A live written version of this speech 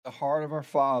The heart of our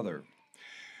Father.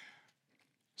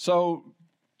 So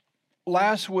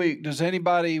last week, does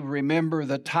anybody remember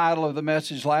the title of the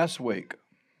message last week?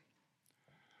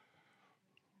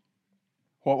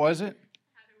 What was it?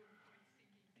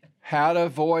 How to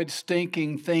avoid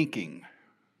stinking thinking.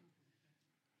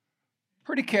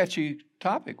 Pretty catchy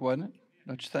topic, wasn't it?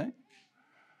 Don't you think?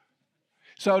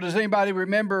 So does anybody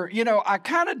remember, I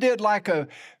kind of did like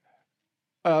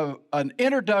an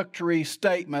introductory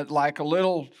statement, like a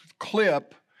little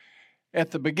clip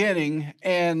at the beginning,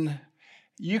 and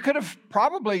you could have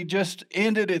probably just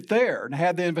ended it there and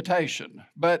had the invitation.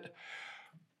 But does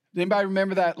anybody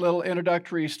remember that little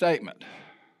introductory statement?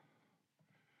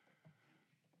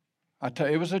 I tell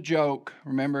you, it was a joke.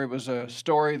 Remember, it was a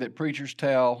story that preachers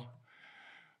tell.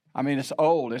 I mean, it's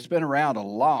old. It's been around a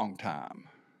long time.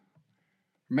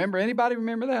 Anybody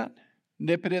remember that?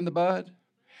 Nip it in the bud?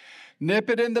 Nip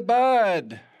it in the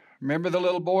bud. Remember the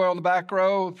little boy on the back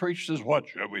row? The preacher says, "What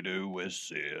shall we do with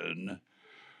sin?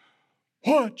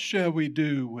 What shall we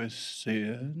do with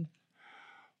sin?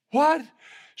 What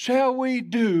shall we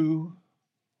do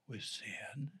with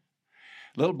sin?"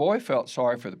 Little boy felt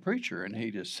sorry for the preacher, and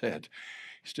he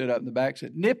stood up in the back and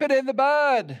said, "Nip it in the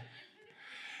bud."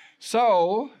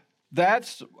 So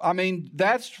that's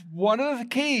one of the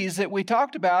keys that we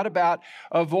talked about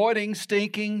avoiding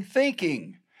stinking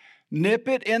thinking. Nip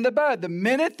it in the bud. The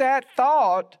minute that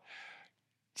thought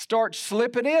starts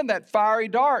slipping in, that fiery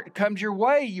dart comes your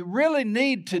way, you really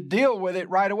need to deal with it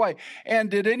right away. And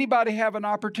did anybody have an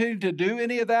opportunity to do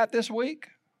any of that this week?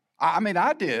 I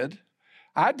did.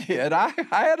 I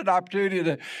had an opportunity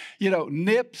to,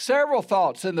 nip several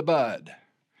thoughts in the bud.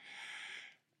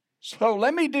 So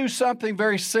let me do something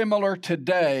very similar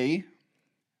today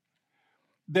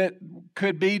that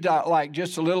could be like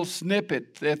just a little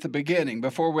snippet at the beginning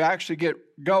before we actually get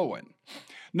going.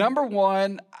 Number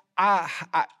one,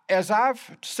 as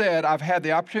I've said, I've had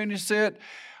the opportunity to sit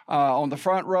on the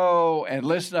front row and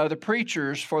listen to other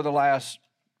preachers for the last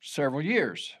several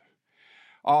years,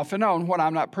 off and on when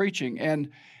I'm not preaching,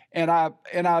 and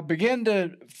I begin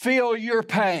to feel your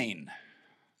pain.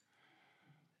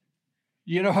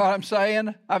 You know what I'm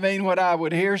saying? I mean, when I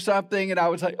would hear something and I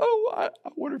would say, I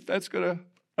wonder if that's going to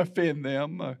offend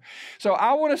them. So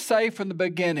I want to say from the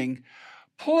beginning,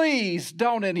 please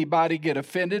don't anybody get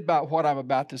offended by what I'm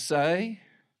about to say.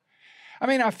 I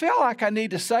mean, I feel like I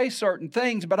need to say certain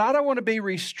things, but I don't want to be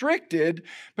restricted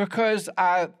because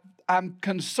I'm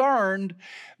concerned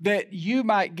that you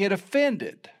might get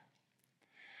offended.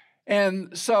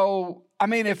 And so, I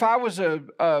mean, if I was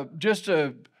just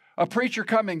a preacher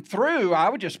coming through, I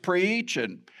would just preach,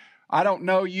 and I don't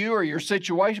know you or your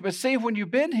situation. But see, when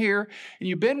you've been here and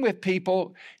you've been with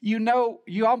people,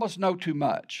 you almost know too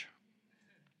much.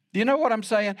 Do you know what I'm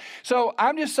saying? So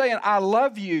I'm just saying, I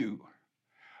love you,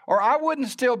 or I wouldn't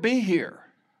still be here.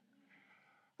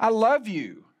 I love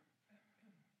you.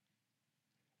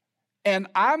 And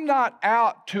I'm not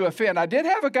out to offend. I did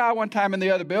have a guy one time in the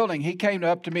other building. He came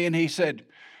up to me and he said,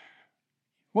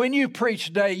 "When you preached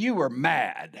today, you were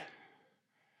mad."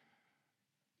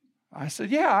 I said,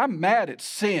 "Yeah, I'm mad at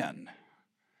sin.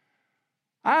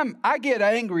 I get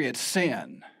angry at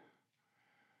sin."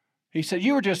 He said,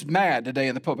 "You were just mad today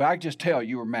in the pulpit. I could just tell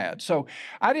you were mad." So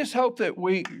I just hope that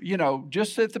we,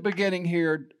 just at the beginning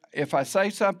here, if I say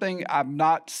something, I'm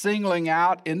not singling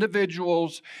out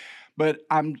individuals, but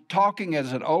I'm talking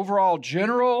as an overall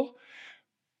general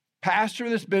pastor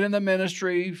that's been in the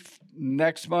ministry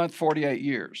next month, 48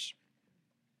 years.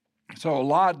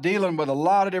 So dealing with a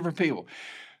lot of different people.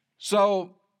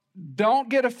 So don't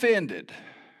get offended.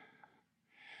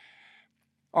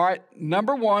 All right,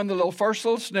 number one, the first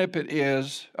little snippet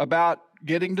is about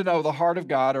getting to know the heart of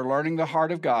God or learning the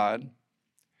heart of God,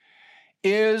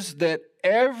 is that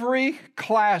every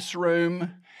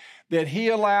classroom that He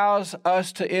allows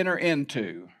us to enter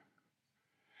into,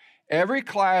 every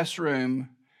classroom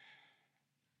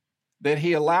that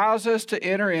He allows us to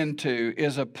enter into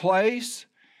is a place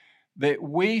that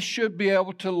we should be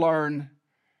able to learn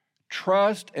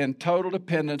trust and total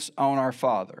dependence on our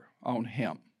Father, on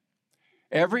Him.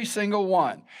 Every single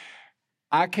one.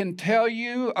 I can tell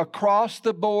you across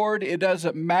the board, it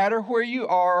doesn't matter where you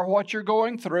are, what you're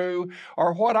going through,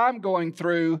 or what I'm going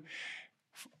through.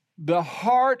 The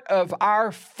heart of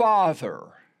our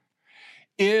Father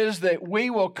is that we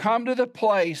will come to the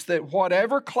place that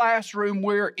whatever classroom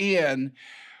we're in,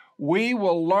 we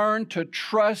will learn to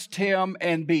trust Him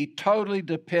and be totally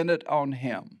dependent on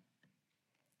Him.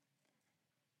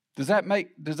 Does that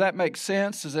make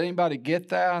sense? Does anybody get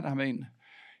that? I mean,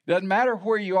 it doesn't matter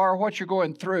where you are, what you're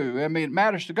going through. I mean, it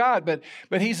matters to God,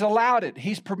 but He's allowed it.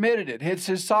 He's permitted it. It's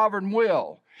His sovereign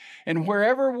will. And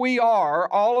wherever we are,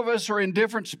 all of us are in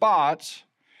different spots.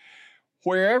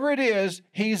 Wherever it is,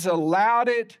 He's allowed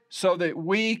it so that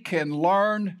we can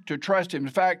learn to trust Him.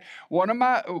 In fact, one of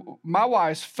my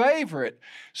wife's favorite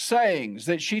sayings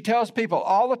that she tells people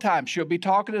all the time, she'll be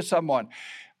talking to someone,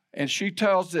 and she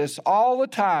tells this all the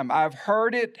time. I've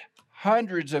heard it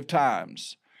hundreds of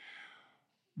times.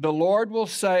 The Lord will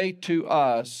say to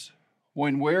us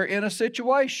when we're in a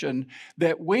situation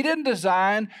that we didn't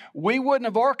design, we wouldn't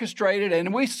have orchestrated,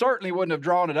 and we certainly wouldn't have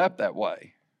drawn it up that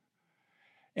way.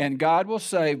 And God will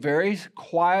say very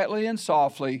quietly and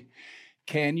softly,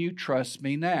 can you trust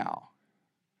me now?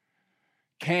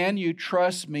 Can you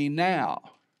trust me now?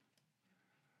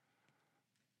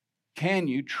 Can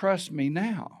you trust me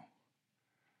now?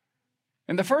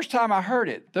 And the first time I heard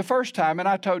it, and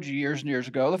I told you years and years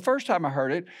ago, the first time I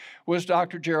heard it was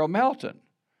Dr. Gerald Melton.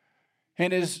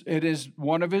 And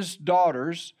one of his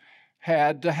daughters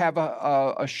had to have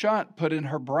a shunt put in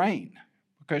her brain,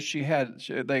 because she had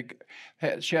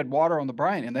water on the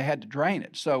brain and they had to drain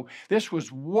it. So this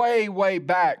was way, way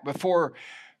back before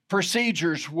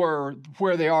procedures were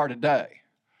where they are today.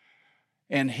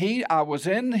 And I was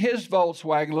in his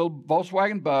Volkswagen, little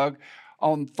Volkswagen Bug,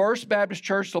 on First Baptist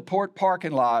Church LaPorte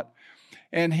parking lot.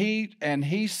 And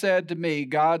he said to me,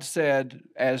 God said,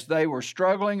 as they were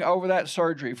struggling over that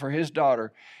surgery for his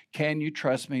daughter, can you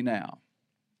trust me now?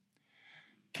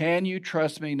 Can you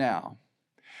trust me now?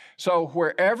 So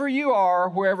wherever you are,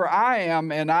 wherever I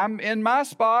am, and I'm in my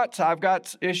spots, I've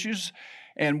got issues,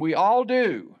 and we all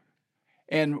do.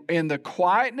 And in the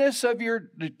quietness of your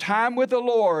time with the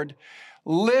Lord,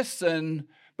 listen,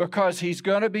 because He's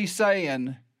going to be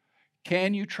saying,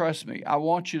 can you trust me? I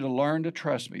want you to learn to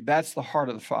trust me. That's the heart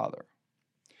of the Father.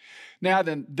 Now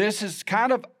then, this is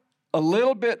kind of a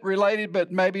little bit related,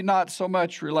 but maybe not so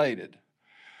much related.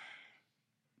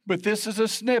 But this is a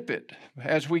snippet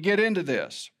as we get into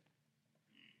this.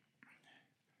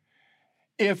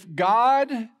 If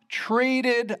God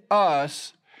treated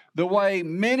us the way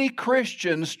many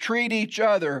Christians treat each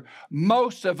other,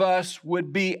 most of us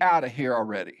would be out of here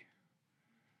already.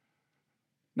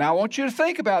 Now, I want you to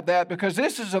think about that, because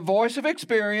this is a voice of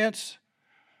experience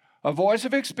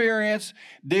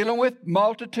dealing with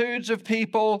multitudes of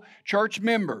people, church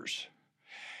members.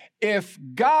 If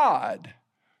God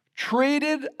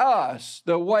treated us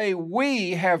the way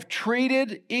we have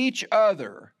treated each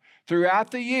other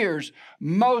throughout the years,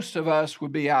 most of us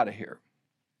would be out of here.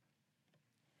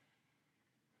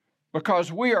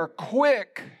 Because we are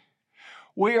quick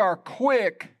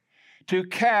to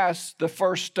cast the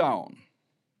first stone.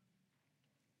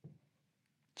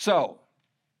 So,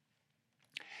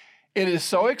 it is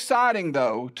so exciting,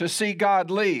 though, to see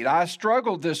God lead. I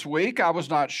struggled this week. I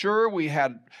was not sure. We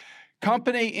had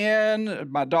company in.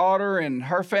 My daughter and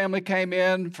her family came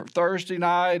in for Thursday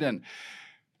night, and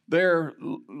they're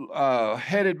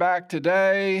headed back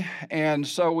today. And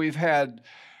so we've had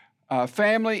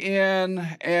family in,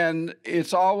 and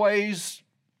it's always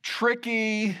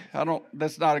tricky.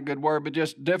 That's not a good word, but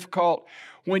just difficult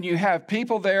when you have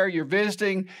people there, you're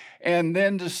visiting, and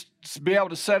then just be able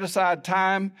to set aside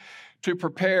time to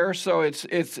prepare. So it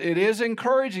is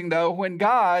encouraging, though, when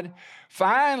God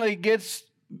finally gives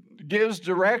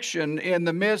direction in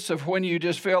the midst of when you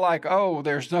just feel like, oh,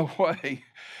 there's no way.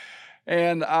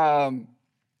 And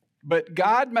but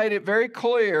God made it very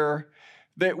clear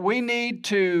that we need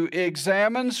to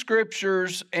examine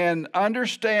scriptures and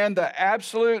understand the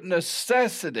absolute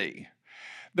necessity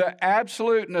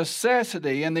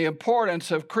and the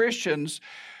importance of Christians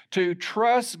to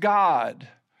trust God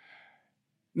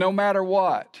no matter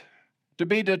what, to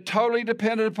be totally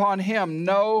dependent upon Him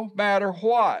no matter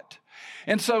what.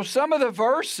 And so some of the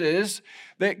verses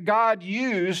that God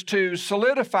used to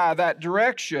solidify that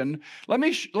direction, let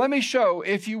me show,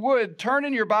 if you would, turn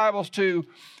in your Bibles to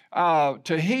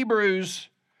Hebrews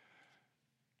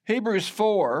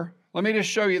 4. Let me just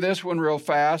show you this one real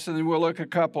fast, and then we'll look at a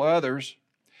couple others.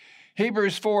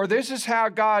 Hebrews 4, this is how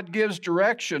God gives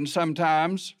direction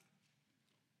sometimes.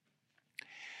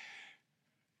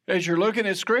 As you're looking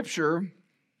at Scripture,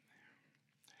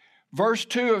 verse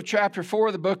 2 of chapter 4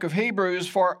 of the book of Hebrews,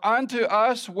 for unto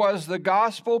us was the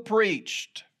gospel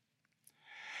preached,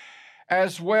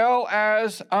 as well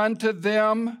as unto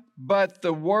them, but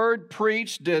the word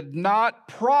preached did not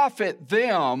profit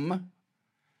them.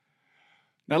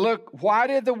 Now look, why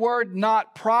did the word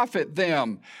not profit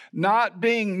them? Not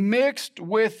being mixed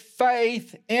with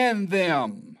faith in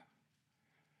them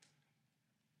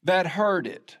that heard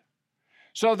it.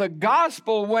 So the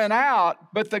gospel went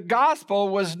out, but the gospel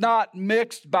was not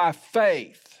mixed by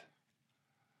faith.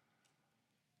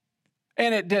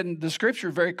 And the scripture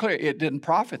is very clear, it didn't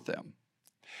profit them.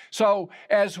 So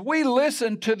as we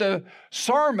listen to the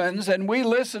sermons and we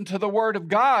listen to the Word of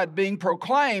God being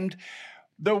proclaimed,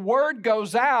 the Word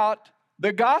goes out,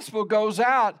 the gospel goes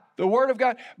out, the Word of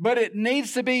God, but it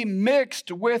needs to be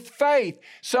mixed with faith.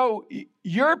 So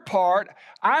your part,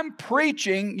 I'm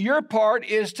preaching, your part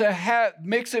is to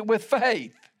mix it with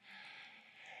faith.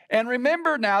 And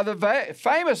remember now the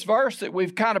famous verse that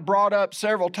we've kind of brought up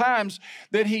several times,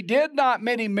 that he did not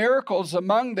many miracles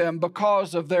among them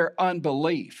because of their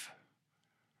unbelief.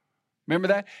 Remember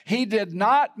that? He did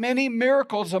not many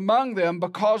miracles among them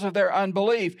because of their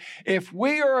unbelief. If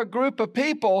we are a group of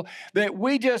people that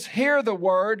we just hear the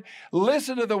Word,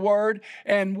 listen to the Word,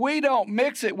 and we don't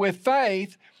mix it with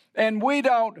faith, and we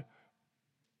don't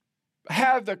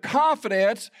have the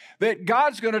confidence that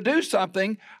God's going to do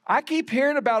something, I keep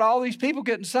hearing about all these people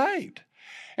getting saved.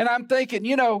 And I'm thinking,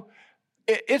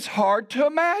 it's hard to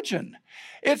imagine.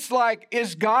 It's like,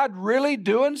 is God really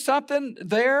doing something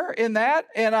there in that?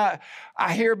 And I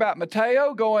hear about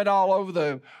Mateo going all over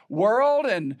the world,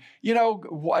 and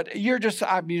I'm just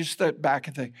step back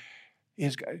and think,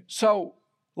 so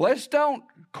let's don't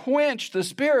quench the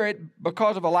Spirit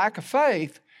because of a lack of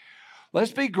faith.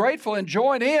 Let's be grateful and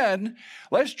join in.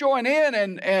 Let's join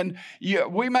in, and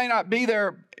we may not be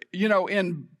there,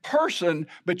 in person,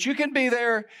 but you can be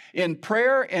there in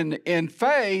prayer and in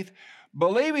faith,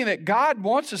 believing that God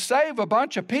wants to save a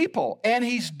bunch of people, and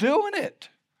He's doing it.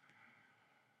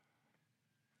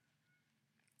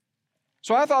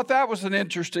 So I thought that was an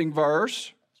interesting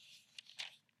verse.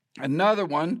 Another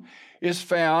one is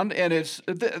found, and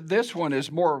this one is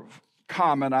more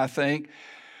common, I think.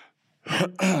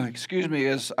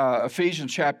 Is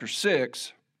Ephesians chapter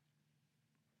 6.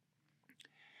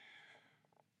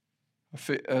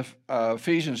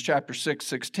 Ephesians chapter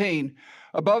 6:16.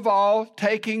 Above all,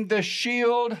 taking the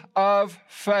shield of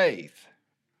faith,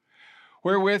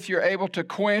 wherewith you're able to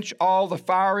quench all the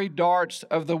fiery darts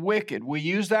of the wicked. We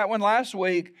used that one last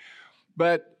week,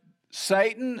 but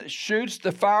Satan shoots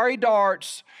the fiery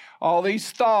darts, all these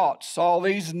thoughts, all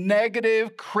these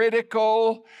negative,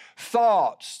 critical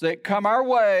thoughts that come our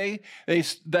way.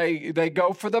 They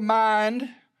go for the mind.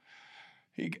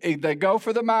 They go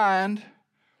for the mind.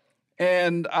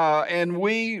 And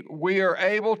we are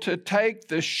able to take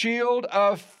the shield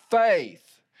of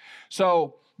faith.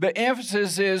 So the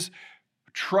emphasis is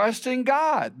trusting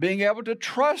God, being able to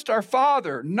trust our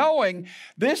Father, knowing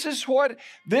this is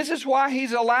why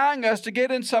He's allowing us to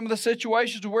get in some of the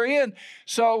situations we're in.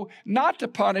 So not to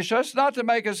punish us, not to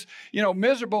make us,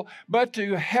 miserable, but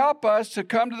to help us to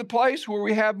come to the place where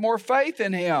we have more faith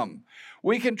in Him.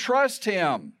 We can trust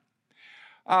Him.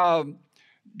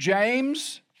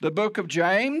 James, the book of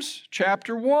James,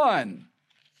 chapter 1.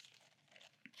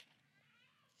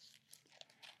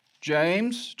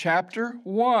 James, chapter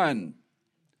 1.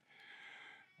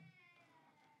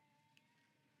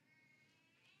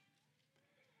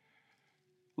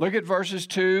 Look at verses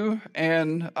 2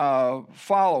 and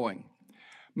following.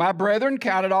 My brethren,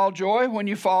 count it all joy when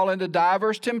you fall into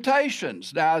diverse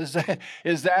temptations. Now,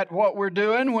 is that what we're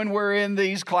doing when we're in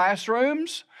these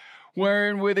classrooms? We're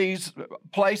in these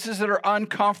places that are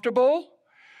uncomfortable,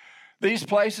 these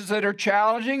places that are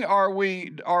challenging. Are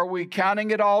we counting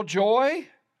it all joy?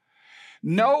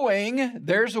 Knowing,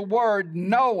 there's a word,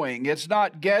 knowing. It's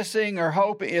not guessing or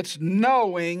hoping. It's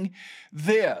knowing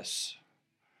this.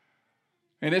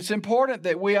 And it's important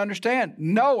that we understand,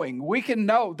 knowing. We can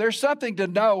know. There's something to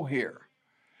know here.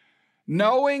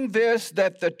 Knowing this,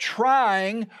 that the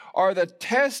trying or the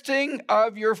testing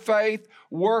of your faith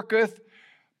worketh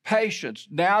patience.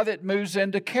 Now that moves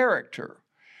into character.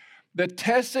 The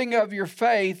testing of your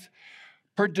faith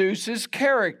produces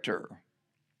character.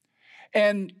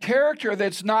 And character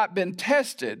that's not been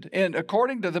tested, and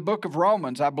according to the book of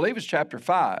Romans, I believe it's chapter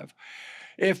 5,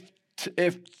 if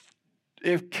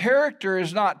character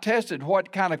is not tested,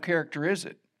 what kind of character is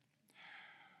it?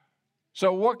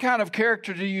 So what kind of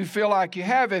character do you feel like you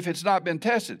have if it's not been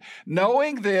tested?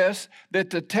 Knowing this, that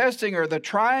the testing or the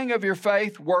trying of your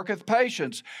faith worketh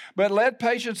patience. But let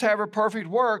patience have her perfect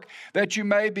work, that you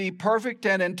may be perfect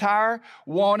and entire,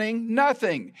 wanting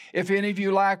nothing. If any of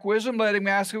you lack wisdom, let him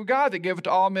ask of God, that giveth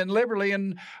to all men liberally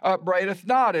and upbraideth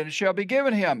not, and it shall be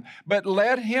given him. But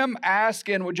let him ask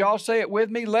in, would y'all say it with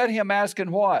me? Let him ask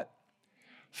in what?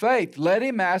 Faith. Let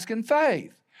him ask in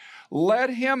faith. Let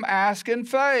him ask in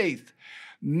faith.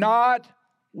 Not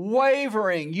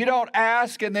wavering. You don't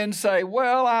ask and then say,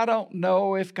 well, I don't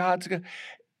know if God's going to.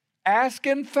 Ask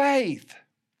in faith.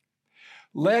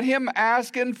 Let him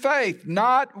ask in faith,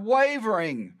 not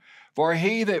wavering. For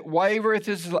he that wavereth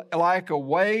is like a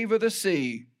wave of the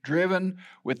sea, driven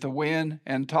with the wind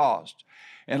and tossed.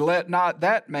 And let not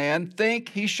that man think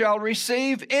he shall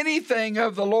receive anything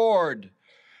of the Lord.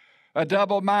 A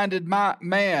double-minded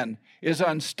man is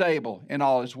unstable in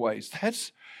all his ways.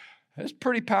 That's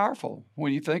pretty powerful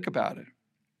when you think about it.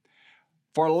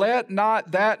 For let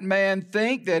not that man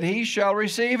think that he shall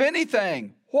receive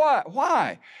anything. What?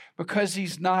 Why? Because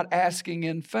he's not asking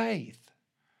in faith.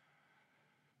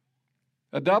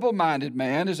 A double-minded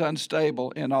man is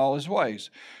unstable in all his ways.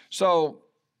 So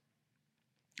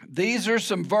these are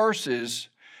some verses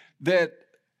that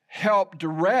help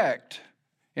direct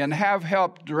and have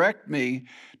helped direct me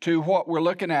to what we're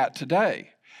looking at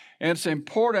today. And it's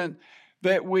important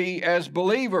that we as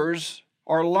believers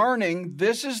are learning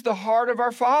this is the heart of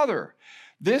our Father.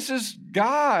 This is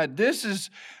God. This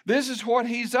is what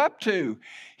He's up to.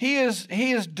 He is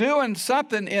doing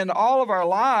something in all of our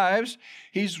lives.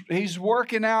 He's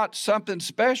working out something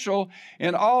special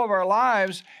in all of our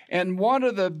lives. And one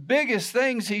of the biggest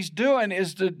things He's doing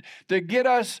is to get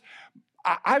us.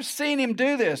 I've seen Him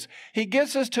do this. He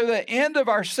gets us to the end of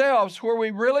ourselves where we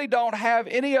really don't have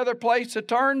any other place to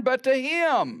turn but to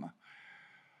Him.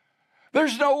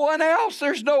 There's no one else.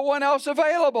 There's no one else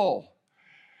available.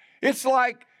 It's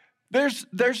like there's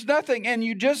nothing, and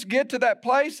you just get to that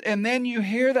place, and then you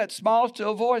hear that small,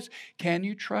 still voice. Can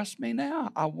you trust me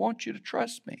now? I want you to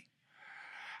trust me.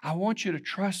 I want you to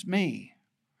trust me.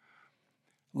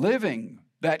 Living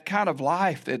that kind of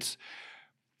life that's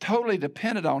totally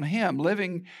dependent on Him,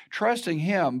 living, trusting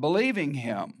Him, believing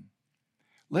Him,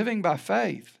 living by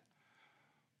faith.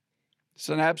 It's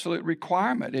an absolute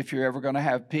requirement if you're ever going to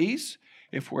have peace,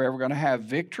 if we're ever going to have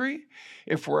victory,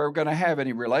 if we're ever going to have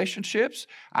any relationships.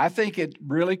 I think it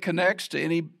really connects to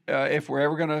any, if we're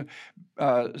ever going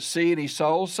to see any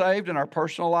souls saved in our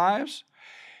personal lives,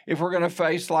 if we're going to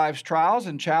face life's trials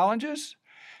and challenges,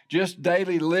 just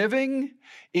daily living,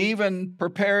 even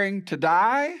preparing to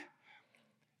die,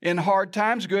 in hard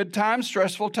times, good times,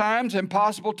 stressful times,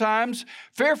 impossible times,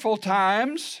 fearful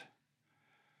times,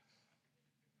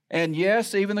 and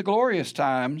yes, even the glorious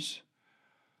times,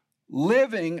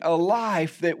 living a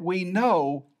life that we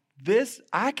know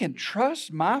I can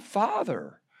trust my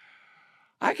Father.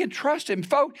 I can trust Him.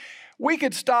 Folks, we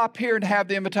could stop here and have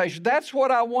the invitation. That's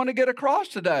what I want to get across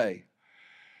today.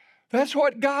 That's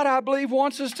what God, I believe,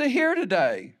 wants us to hear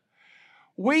today.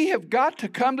 We have got to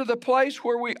come to the place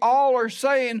where we all are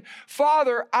saying,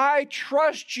 Father, I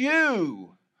trust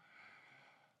you.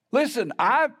 Listen,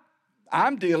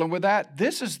 I'm dealing with that.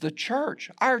 This is the church,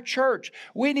 our church.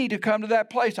 We need to come to that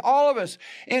place, all of us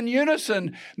in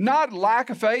unison, not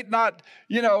lack of faith, not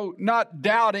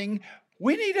doubting.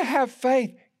 We need to have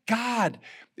faith. God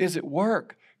is at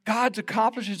work. God's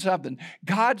accomplishing something.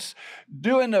 God's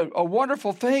doing a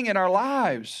wonderful thing in our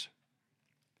lives.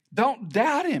 Don't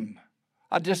doubt Him.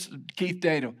 Keith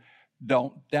Daniel,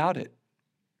 don't doubt it.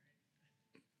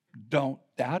 Don't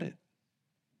doubt it.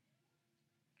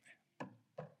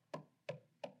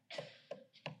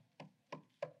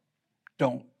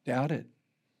 Don't doubt it.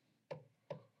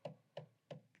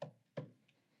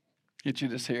 Can't you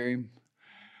just hear him?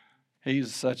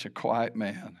 He's such a quiet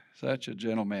man, such a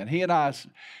gentle man. He and I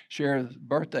share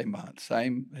birthday month.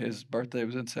 His birthday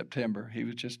was in September. We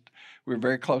were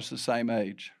very close to the same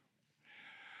age.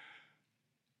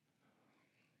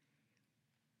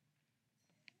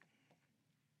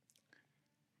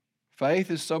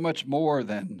 Faith is so much more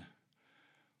than,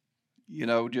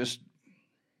 just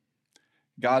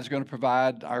God's going to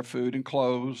provide our food and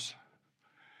clothes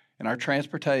and our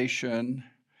transportation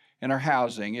and our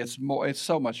housing. It's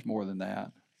so much more than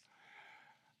that.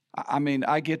 I mean,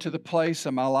 I get to the place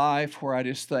in my life where I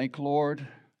just think, Lord,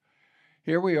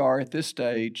 here we are at this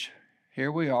stage.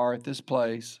 Here we are at this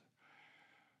place.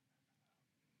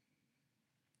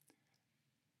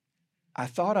 I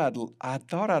thought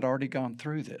I'd already gone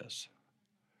through this.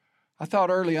 I thought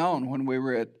early on when we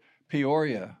were at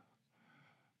Peoria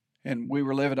and we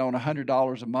were living on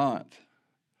 $100 a month,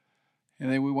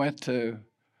 and then we went to,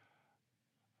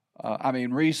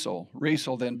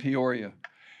 Riesel, then Peoria,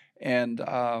 and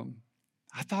I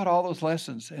thought all those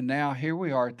lessons, and now here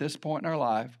we are at this point in our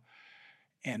life,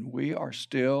 and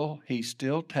He's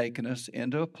still taking us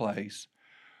into a place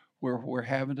where we're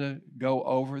having to go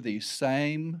over these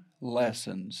same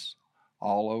lessons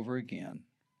all over again.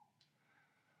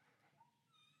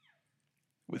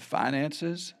 With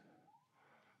finances,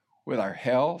 with our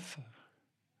health,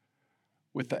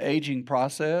 with the aging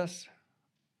process.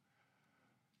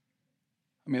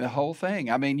 I mean, the whole thing.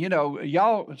 I mean,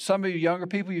 y'all, some of you younger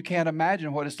people, you can't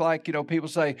imagine what it's like. People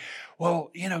say,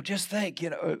 well, just think,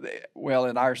 well,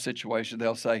 in our situation,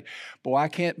 they'll say, boy, I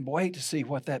can't wait to see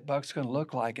what that buck's going to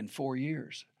look like in 4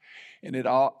 years. and it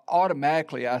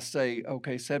automatically I say,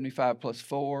 okay, 75 plus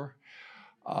 4,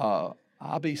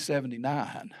 I'll be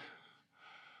 79.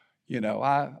 You know,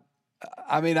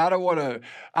 I mean, I don't want to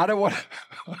I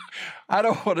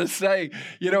don't want to say,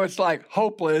 you know, it's like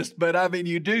hopeless, but I mean,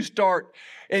 you do start,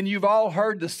 and you've all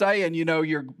heard the saying, you know,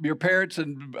 your parents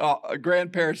and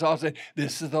grandparents all say,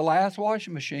 this is the last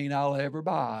washing machine I'll ever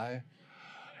buy.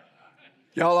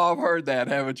 Y'all all heard that,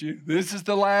 haven't you? This is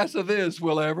the last of this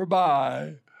we'll ever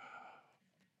buy.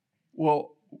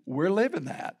 Well, we're living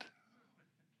that.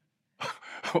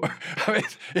 I mean,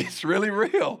 it's really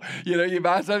real. You know, you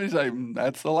buy something, you say,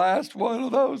 that's the last one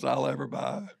of those I'll ever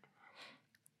buy.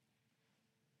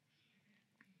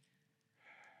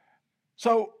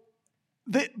 So,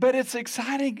 but it's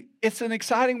exciting. It's an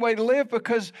exciting way to live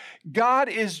because God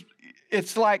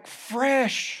it's like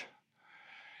fresh.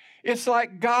 It's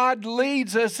like God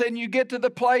leads us and you get to the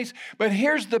place. But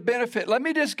here's the benefit. Let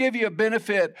me just give you a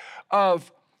benefit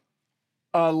of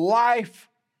a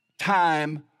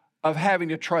lifetime of having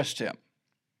to trust Him.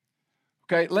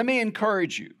 Okay, let me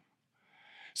encourage you.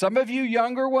 Some of you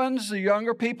younger ones, the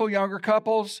younger people, younger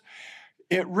couples,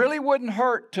 it really wouldn't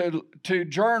hurt to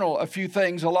journal a few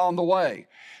things along the way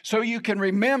so you can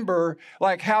remember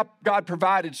like how God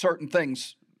provided certain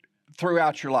things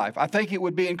throughout your life. I think it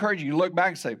would be encouraging. You look back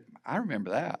and say, I remember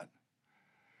that.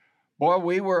 Boy,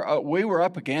 we were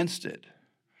up against it.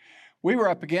 We were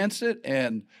up against it,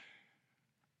 and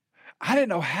I didn't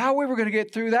know how we were going to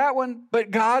get through that one,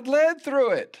 but God led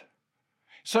through it.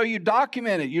 So you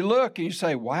document it, you look, and you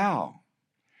say, wow,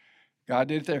 God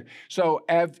did it there. So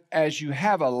as you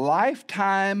have a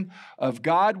lifetime of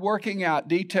God working out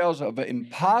details of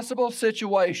impossible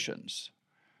situations,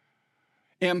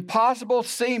 impossible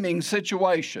seeming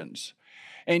situations,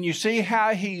 and you see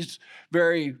how He's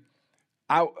very,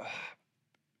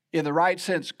 in the right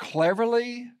sense,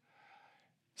 cleverly,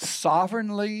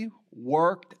 sovereignly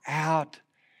worked out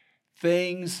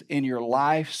things in your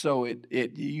life so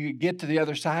you get to the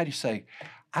other side, you say,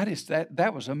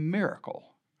 that was a miracle.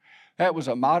 That was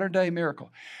a modern day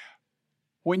miracle.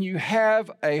 When you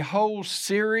have a whole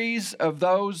series of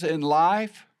those in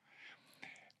life,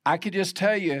 I could just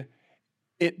tell you,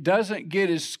 it doesn't get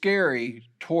as scary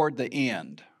toward the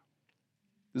end.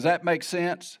 Does that make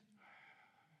sense?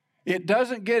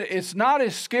 It's not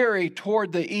as scary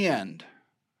toward the end.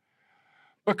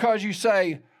 Because you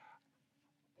say,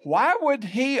 why would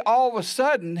He all of a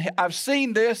sudden, I've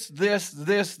seen this, and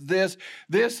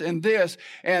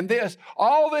this,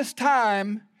 all this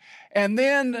time, and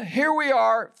then here we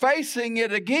are facing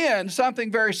it again,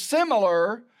 something very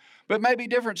similar, but maybe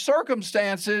different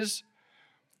circumstances.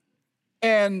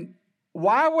 And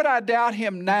why would I doubt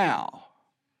Him now?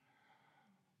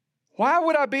 Why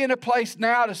would I be in a place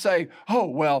now to say, oh,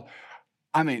 well,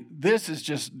 I mean,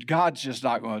 God's just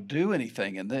not going to do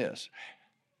anything in this.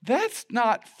 That's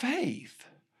not faith.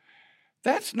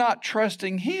 That's not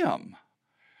trusting Him.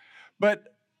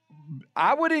 But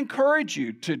I would encourage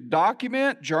you to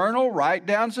document, journal, write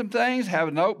down some things, have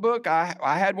a notebook. I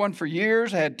had one for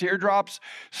years. I had teardrops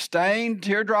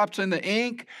in the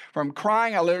ink from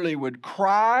crying. I literally would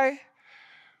cry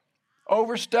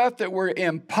over stuff that were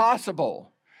impossible.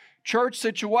 Church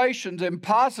situations,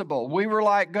 impossible. We were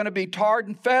like going to be tarred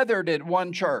and feathered at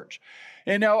one church.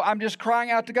 You know, I'm just crying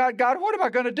out to God, God, what am I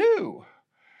going to do?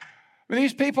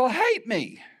 These people hate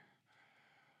me.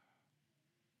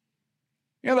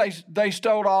 You know, they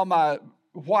stole all my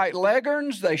white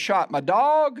leghorns. They shot my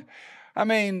dog. I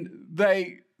mean,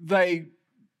 they've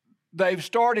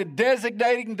started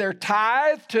designating their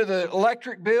tithe to the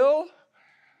electric bill.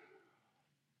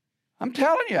 I'm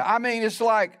telling you, I mean, it's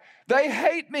like they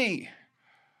hate me.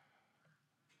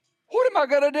 What am I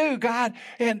going to do, God?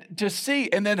 And to see,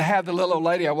 and then have the little old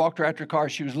lady, I walked her out to her car.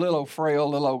 She was a little frail,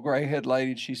 little old gray-headed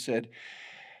lady. And she said,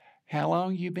 how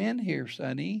long you been here,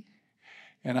 sonny?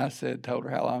 And I told her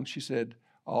how long. She said,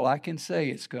 all I can say,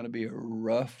 it's going to be a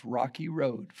rough, rocky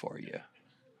road for you.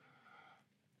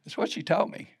 That's what she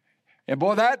told me. And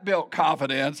boy, that built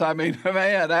confidence. I mean,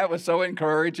 man, that was so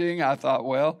encouraging. I thought,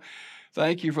 well,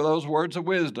 thank you for those words of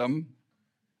wisdom.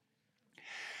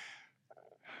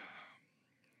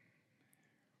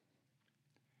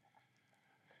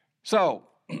 So,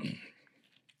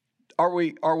 are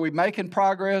we making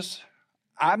progress?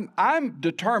 I'm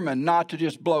determined not to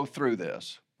just blow through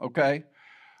this, okay?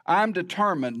 I'm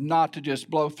determined not to just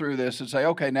blow through this and say,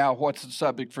 okay, now what's the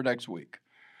subject for next week?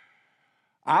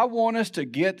 I want us to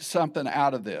get something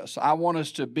out of this. I want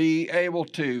us to be able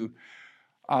to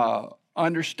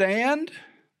understand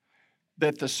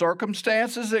that the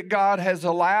circumstances that God has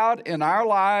allowed in our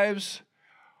lives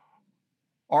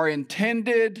are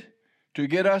intended to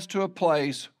get us to a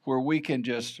place where we can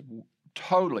just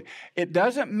totally. It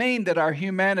doesn't mean that our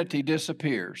humanity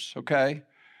disappears, okay?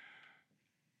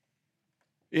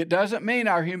 It doesn't mean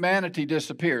our humanity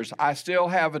disappears. I still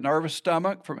have a nervous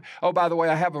stomach. Oh, by the way,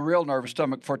 I have a real nervous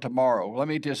stomach for tomorrow. Let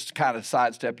me just kind of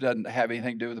sidestep. It doesn't have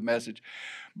anything to do with the message.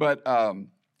 But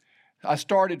I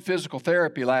started physical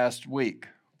therapy last week.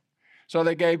 So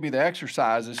they gave me the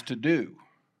exercises to do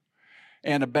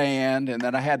and a band, and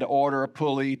then I had to order a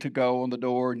pulley to go on the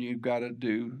door, and you've got to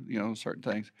do, certain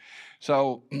things.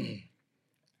 So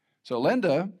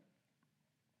Linda,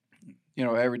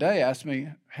 every day asks me,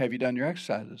 have you done your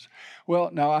exercises?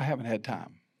 Well, no, I haven't had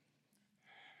time.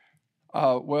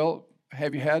 Well,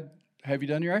 have you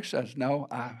done your exercises? No,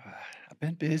 I've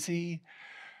been busy.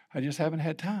 I just haven't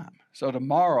had time. So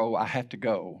tomorrow I have to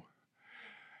go.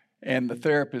 And the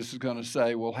therapist is going to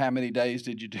say, well, how many days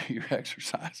did you do your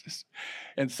exercises?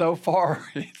 And so far,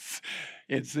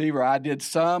 it's zero. I did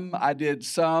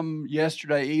some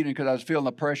yesterday evening because I was feeling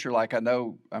the pressure like I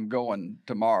know I'm going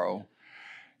tomorrow.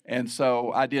 And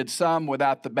so I did some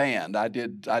without the band. I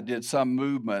did some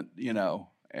movement,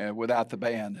 without the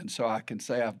band. And so I can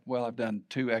say, I've done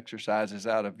 2 exercises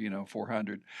out of,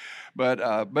 400.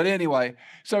 But anyway,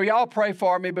 so y'all pray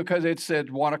for me because it's at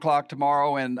 1 o'clock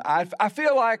tomorrow. And I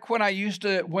feel like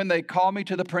when they call me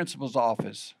to the principal's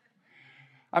office,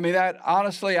 I mean, that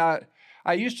honestly, I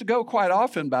used to go quite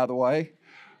often, by the way.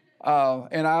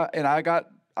 And I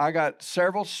got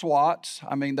several swats.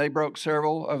 I mean, they broke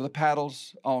several of the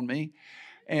paddles on me.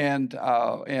 And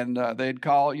they'd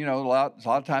call, a lot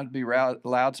of times be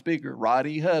loudspeaker,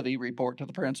 Roddy Hovey, report to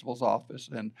the principal's office.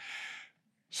 And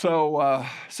so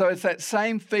it's that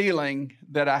same feeling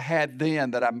that I had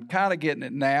then that I'm kind of getting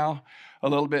it now, a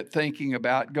little bit thinking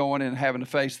about going and having to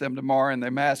face them tomorrow. And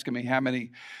they're asking me how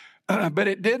many, but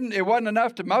it wasn't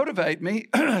enough to motivate me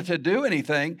to do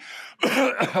anything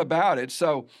about it.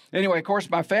 So anyway, of course,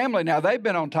 my family now, they've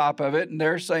been on top of it, and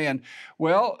they're saying,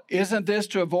 well, isn't this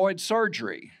to avoid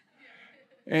surgery?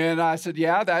 And I said,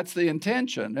 yeah, that's the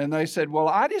intention. And they said, well,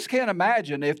 I just can't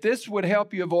imagine if this would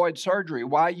help you avoid surgery,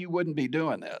 why you wouldn't be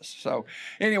doing this. So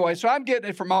anyway, so I'm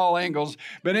getting it from all angles.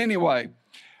 But anyway,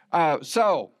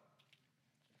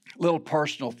 little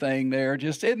personal thing there.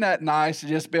 Just isn't that nice to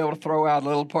just be able to throw out a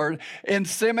little part? In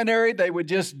seminary, they would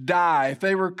just die. If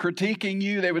they were critiquing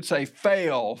you, they would say,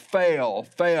 fail, fail,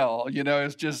 fail.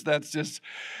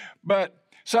 But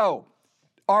so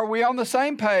are we on the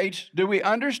same page? Do we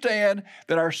understand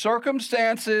that our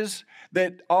circumstances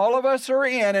that all of us are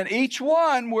in, and each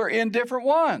one, we're in different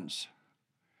ones,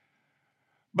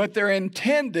 but they're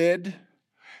intended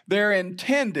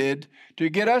to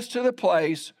get us to the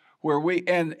place where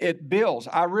and it builds.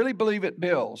 I really believe it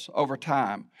builds over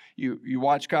time. You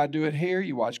watch God do it here,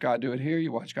 you watch God do it here,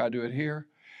 you watch God do it here,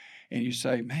 and you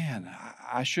say, man,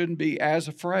 I shouldn't be as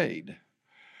afraid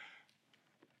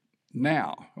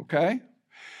now, okay?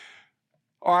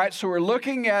 All right, so we're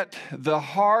looking at the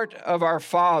heart of our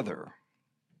Father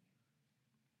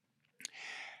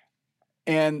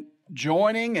and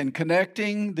joining and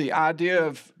connecting the idea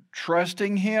of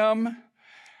trusting Him.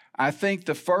 I think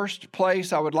the first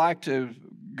place I would like to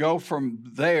go from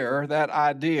there, that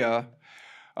idea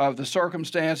of the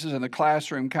circumstances and the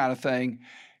classroom kind of thing,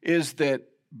 is that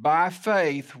by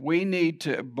faith we need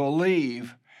to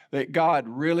believe that God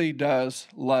really does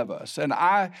love us. And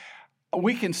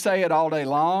we can say it all day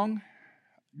long.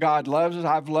 God loves us.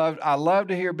 I love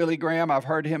to hear Billy Graham. I've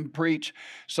heard him preach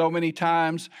so many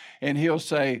times, and he'll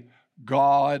say,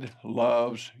 God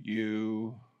loves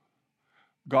you.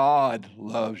 God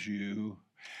loves you.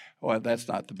 Well, that's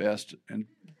not the best,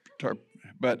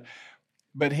 but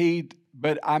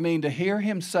I mean, to hear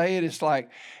him say it, it's like,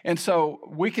 and so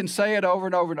we can say it over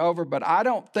and over and over, but I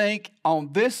don't think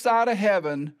on this side of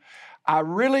heaven, I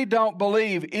really don't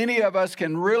believe any of us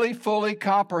can really fully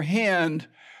comprehend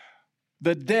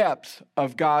the depth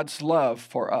of God's love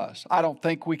for us. I don't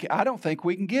think we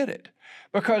can get it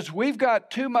because we've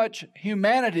got too much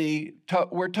humanity.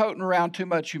 We're toting around too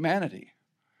much humanity.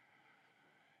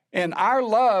 And our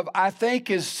love, I think,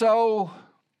 is so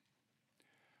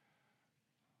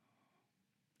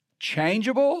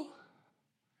changeable.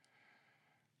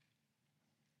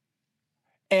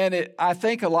 And I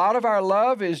think a lot of our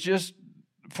love is just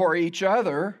for each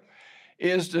other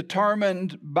is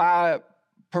determined by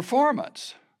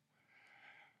performance.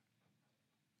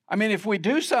 I mean, if we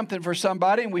do something for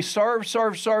somebody and we serve,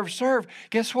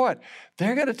 guess what?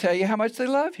 They're going to tell you how much they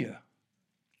love you.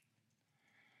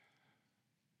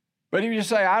 But if you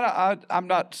say, I'm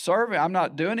not serving, I'm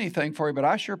not doing anything for you, but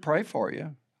I sure pray for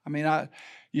you. I mean, I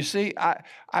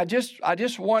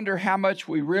just wonder how much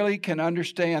we really can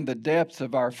understand the depth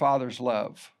of our Father's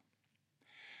love.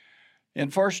 In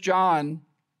 1 John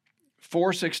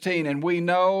 4:16, and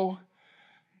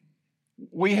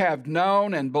we have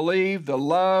known and believed the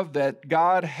love that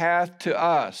God hath to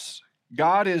us.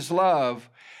 God is love,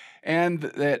 and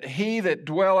that he that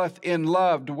dwelleth in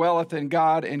love dwelleth in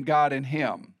God, and God in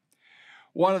him.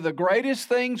 One of the greatest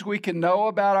things we can know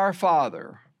about our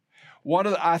Father,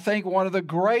 I think one of the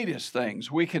greatest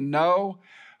things we can know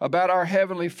about our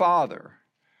Heavenly Father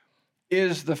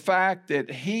is the fact that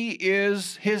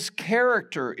his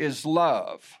character is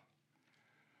love.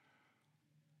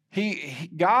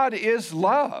 God is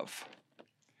love.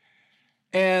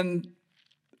 And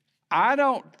I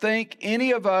don't think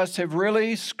any of us have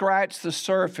really scratched the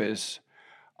surface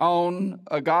on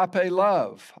agape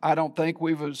love. I don't think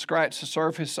we've scratched the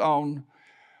surface on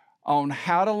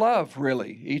how to love,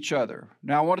 really, each other.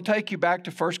 Now, I want to take you back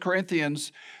to 1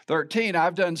 Corinthians 13.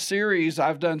 I've done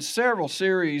several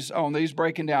series on these,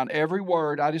 breaking down every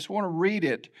word. I just want to read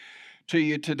it to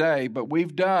you today. But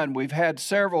we've had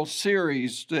several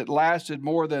series that lasted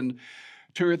more than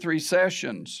 2 or 3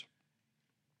 sessions.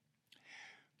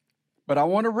 But I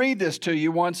want to read this to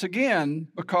you once again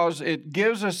because it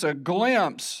gives us a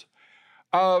glimpse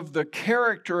of the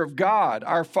character of God,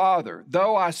 our Father.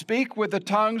 Though I speak with the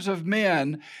tongues of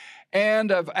men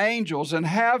and of angels and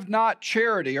have not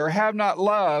charity or have not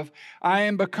love, I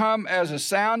am become as a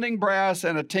sounding brass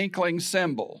and a tinkling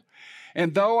cymbal.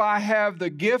 And though I have the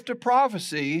gift of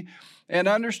prophecy and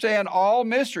understand all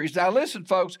mysteries. Now listen,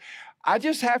 folks, I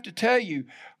just have to tell you,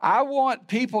 I want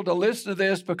people to listen to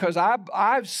this because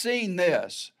I've seen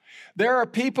this. There are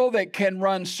people that can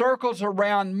run circles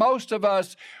around most of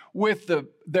us with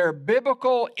their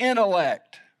biblical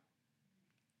intellect.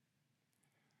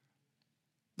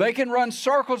 They can run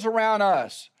circles around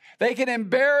us. They can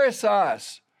embarrass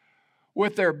us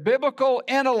with their biblical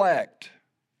intellect.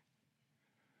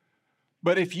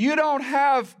 But if you don't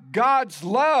have God's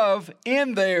love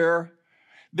in there,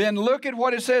 then look at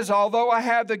what it says. Although I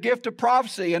have the gift of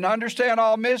prophecy and understand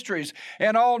all mysteries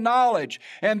and all knowledge,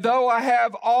 and though I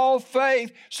have all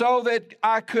faith so that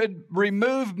I could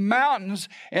remove mountains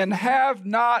and have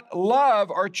not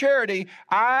love or charity,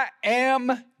 I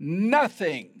am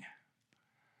nothing.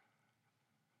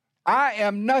 I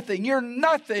am nothing. You're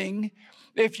nothing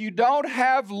if you don't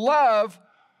have love,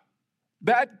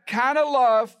 that kind of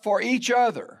love for each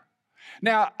other.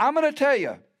 Now, I'm going to tell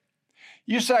you,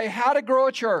 you say, how to grow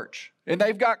a church. And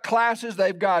they've got classes,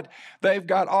 they've got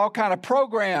all kind of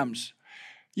programs.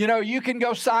 You know, you can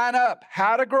go sign up.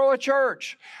 How to grow a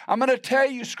church. I'm going to tell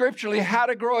you scripturally how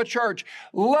to grow a church.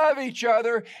 Love each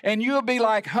other, and you'll be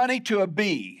like honey to a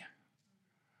bee.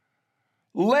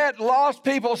 Let lost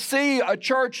people see a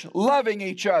church loving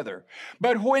each other.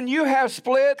 But when you have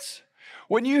splits,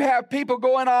 when you have people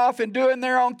going off and doing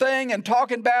their own thing and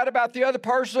talking bad about the other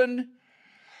person,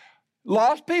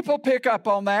 lost people pick up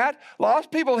on that.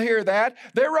 Lost people hear that.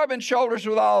 They're rubbing shoulders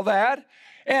with all that.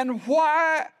 And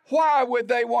why would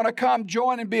they want to come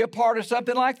join and be a part of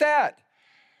something like that?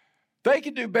 They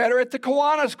could do better at the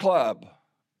Kiwanis Club.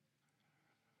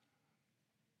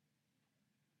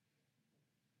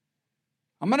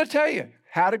 I'm going to tell you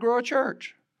how to grow a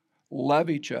church. Love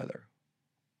each other.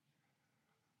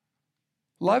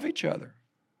 Love each other.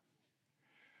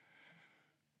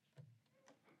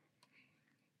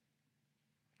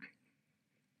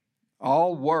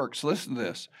 All works, listen to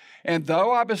this. And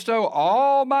though I bestow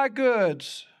all my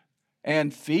goods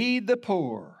and feed the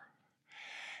poor,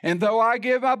 and though I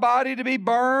give my body to be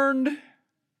burned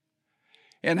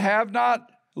and have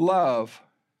not love,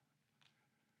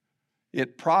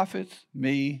 it profits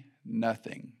me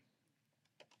nothing.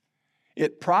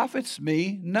 It profits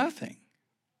me nothing.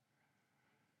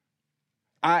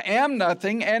 I am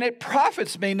nothing and it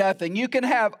profits me nothing. You can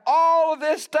have all of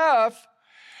this stuff,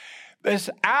 this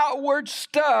outward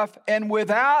stuff, and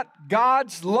without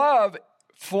God's love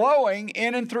flowing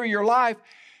in and through your life,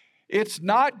 it's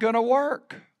not going to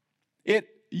work.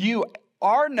 You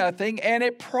are nothing and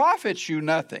it profits you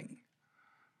nothing.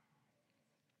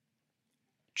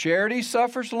 Charity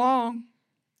suffers long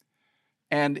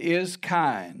and is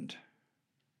kind.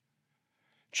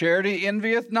 Charity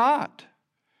envieth not.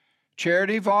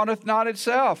 Charity vaunteth not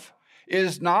itself,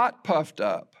 is not puffed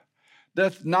up,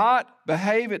 doth not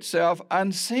behave itself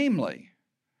unseemly,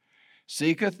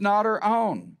 seeketh not her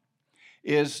own,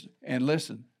 is, and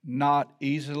listen, not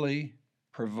easily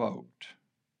provoked.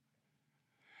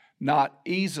 Not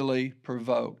easily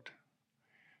provoked.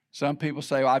 Some people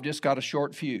say, well, I've just got a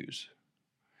short fuse.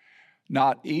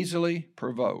 Not easily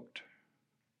provoked.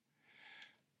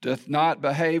 Doth not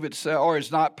behave itself, or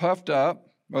is not puffed up,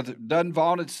 or doesn't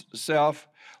vaunt itself.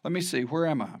 Let me see, where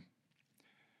am I?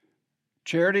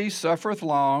 Charity suffereth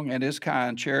long and is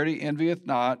kind. Charity envieth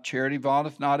not. Charity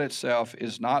vaunteth not itself,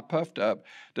 is not puffed up,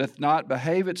 doth not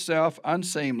behave itself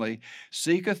unseemly,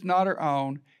 seeketh not her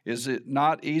own, is it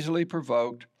not easily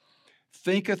provoked,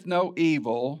 thinketh no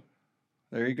evil.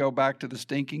 There you go, back to the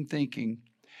stinking thinking.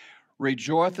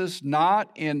 Rejoiceth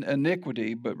not in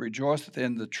iniquity, but rejoiceth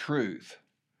in the truth.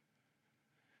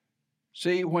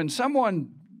 See, when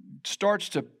someone starts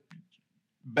to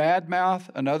badmouth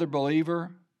another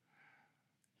believer,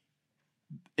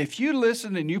 if you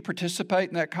listen and you participate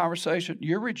in that conversation,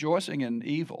 you're rejoicing in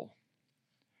evil.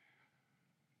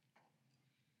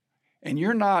 And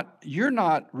you're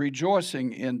not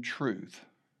rejoicing in truth.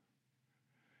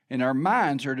 And our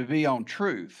minds are to be on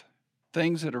truth,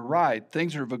 things that are right,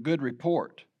 things that are of a good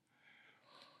report.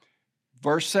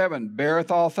 Verse 7,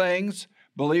 beareth all things,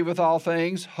 believeth all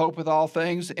things, hopeth all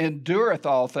things, endureth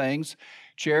all things.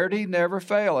 Charity never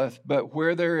faileth, but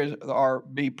where there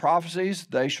be prophecies,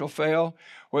 they shall fail.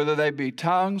 Whether they be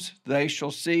tongues, they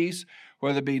shall cease.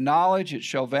 Whether be knowledge, it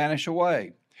shall vanish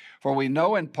away. For we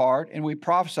know in part, and we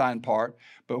prophesy in part,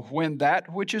 but when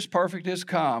that which is perfect is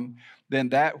come, then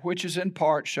that which is in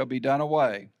part shall be done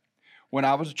away. When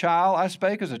I was a child, I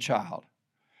spake as a child.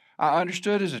 I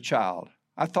understood as a child.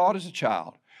 I thought as a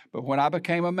child. But when I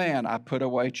became a man, I put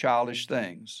away childish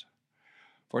things.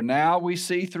 For now we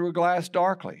see through a glass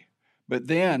darkly, but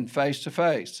then face to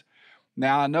face.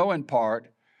 Now I know in part,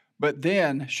 but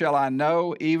then shall I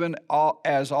know even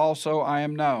as also I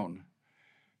am known.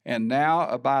 And now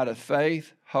abideth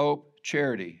faith, hope,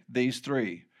 charity, these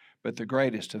three. But the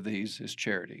greatest of these is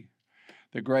charity.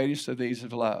 The greatest of these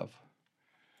is love.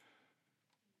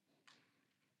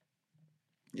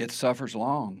 It suffers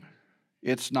long.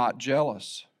 It's not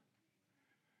jealous.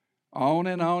 On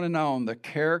and on and on, the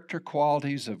character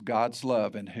qualities of God's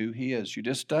love and who He is. You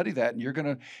just study that, and you're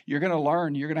gonna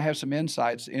learn. You're gonna have some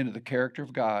insights into the character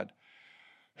of God,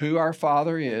 who our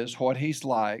Father is, what He's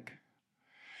like.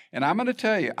 And I'm going to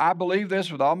tell you, I believe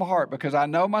this with all my heart because I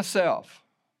know myself.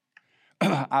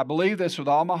 I believe this with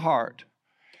all my heart.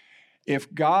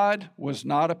 If God was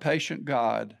not a patient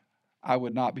God, I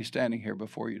would not be standing here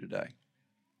before you today.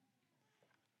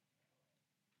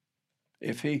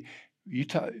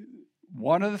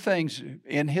 One of the things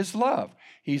in His love,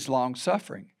 He's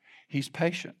long-suffering. He's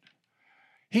patient.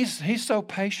 He's so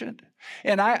patient.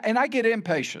 And I get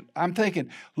impatient. I'm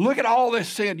thinking, look at all this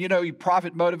sin. You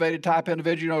prophet-motivated type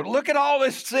individual, look at all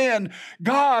this sin.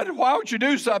 God, why don't you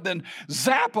do something?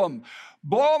 Zap them,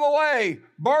 blow them away,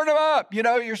 burn them up.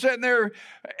 You're sitting there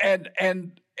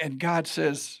and God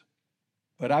says,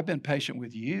 but I've been patient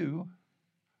with you.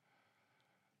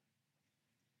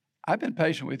 I've been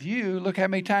patient with you. Look how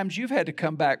many times you've had to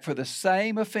come back for the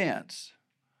same offense.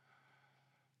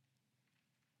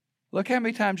 Look how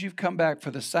many times you've come back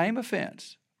for the same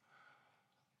offense.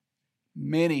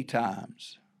 Many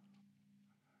times.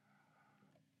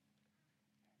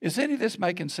 Is any of this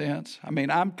making sense? I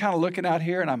mean, I'm kind of looking out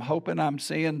here and I'm hoping I'm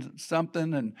seeing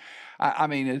something. And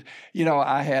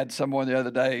I had someone the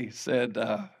other day said,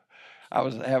 I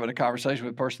was having a conversation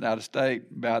with a person out of state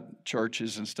about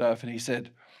churches and stuff. And he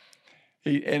said,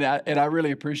 I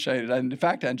really appreciate it. And in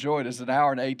fact, I enjoyed it. It's an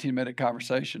hour and 18-minute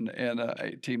conversation and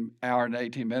hour and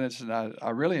 18 minutes, and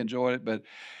I really enjoyed it. But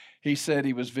he said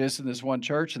he was visiting this one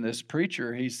church, and this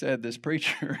preacher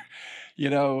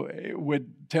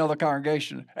would tell the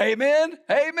congregation, "Amen,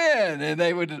 amen," and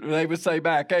they would say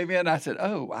back, "Amen." I said,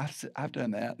 "Oh, I've done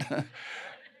that."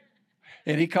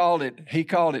 And he called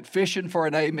it fishing for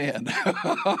an amen.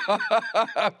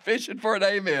 Fishing for an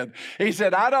amen. He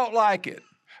said, "I don't like it."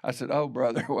 I said, "Oh,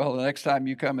 brother, well, the next time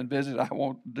you come and visit, I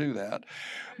won't do that."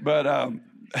 But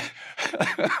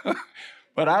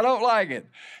but I don't like it.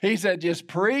 He said, "Just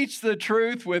preach the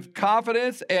truth with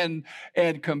confidence and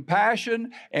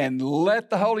compassion and let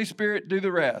the Holy Spirit do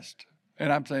the rest."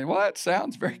 And I'm saying, well, that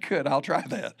sounds very good. I'll try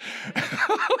that.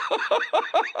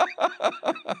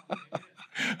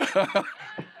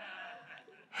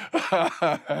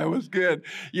 That was good.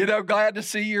 Glad to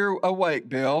see you're awake,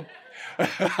 Bill. I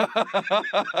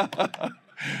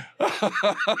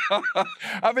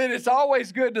mean, it's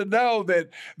always good to know that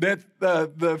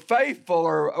the faithful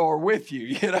are with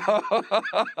you,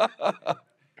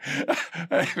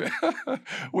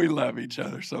 We love each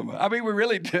other so much. I mean, we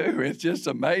really do. It's just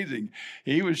amazing.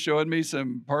 He was showing me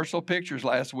some personal pictures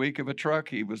last week of a truck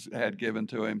he had given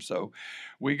to him. So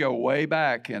we go way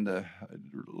back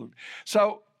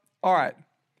So, all right.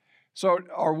 So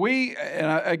are we,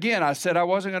 and again, I said I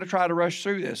wasn't going to try to rush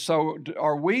through this. So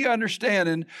are we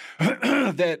understanding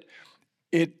that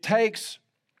it takes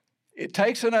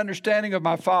an understanding of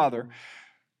my Father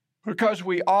Because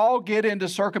we all get into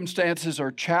circumstances that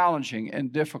are challenging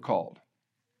and difficult.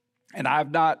 And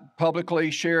I've not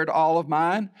publicly shared all of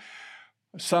mine.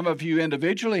 Some of you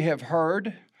individually have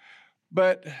heard.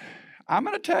 But I'm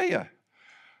going to tell you,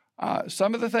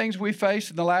 some of the things we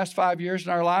faced in the last 5 years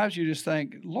in our lives, you just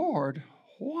think, Lord,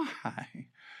 why?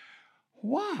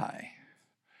 Why?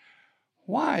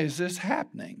 Why is this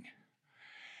happening?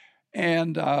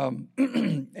 And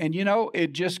and you know,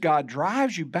 it just, God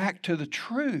drives you back to the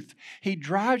truth. He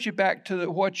drives you back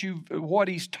to what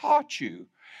He's taught you.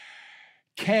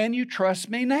 Can you trust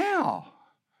me now?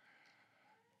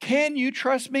 Can you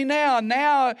trust me now?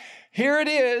 Now, here it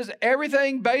is.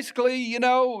 Everything basically, you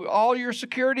know, all your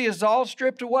security is all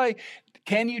stripped away.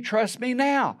 Can you trust me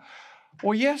now?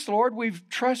 Well, yes, Lord, we've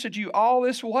trusted you all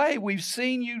this way. We've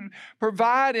seen you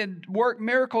provide and work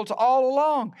miracles all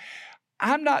along.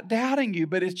 I'm not doubting you,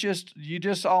 but it's just, you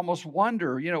just almost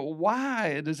wonder, you know,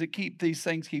 why does these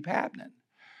things keep happening?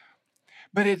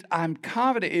 But I'm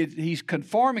confident He's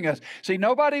conforming us. See,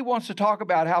 nobody wants to talk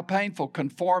about how painful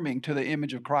conforming to the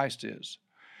image of Christ is.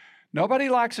 Nobody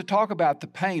likes to talk about the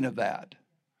pain of that.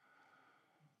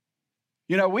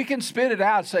 You know, we can spit it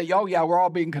out and say, oh yeah, we're all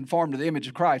being conformed to the image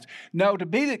of Christ. No, to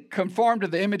be conformed to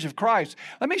the image of Christ,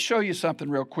 let me show you something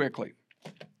real quickly.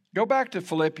 Go back to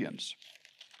Philippians.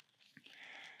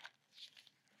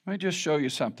 Let me just show you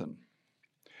something.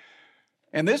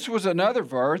 And this was another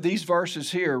verse. These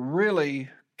verses here really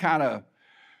kind of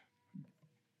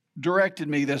directed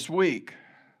me this week.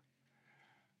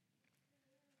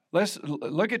 Let's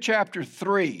look at chapter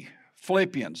 3,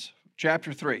 Philippians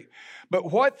chapter 3.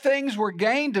 But what things were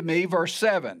gained to me, verse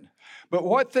 7. But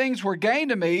what things were gained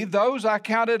to me, those I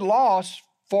counted loss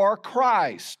for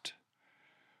Christ.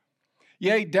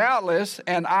 Yea, doubtless,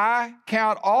 and I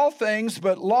count all things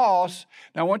but loss.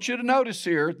 Now, I want you to notice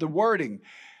here the wording.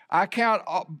 I count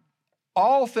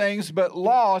all things but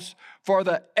loss for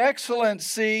the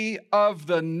excellency of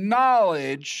the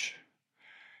knowledge.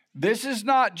 This is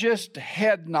not just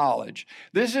head knowledge.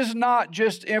 This is not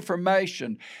just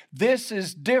information. This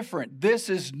is different. This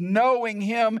is knowing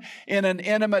Him in an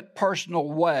intimate,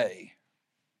 personal way.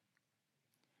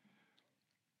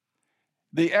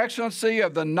 The excellency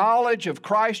of the knowledge of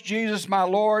Christ Jesus my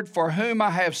Lord, for whom I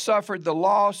have suffered the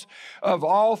loss of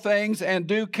all things, and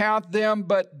do count them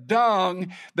but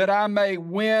dung, that I may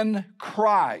win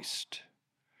Christ,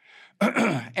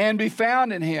 and be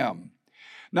found in Him,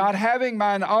 not having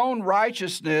mine own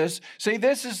righteousness. See,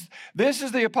 this is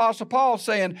the Apostle Paul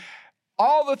saying,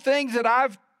 all the things that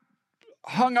I've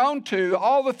hung on to,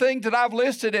 all the things that I've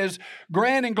listed as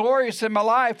grand and glorious in my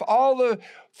life, all the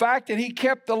fact that He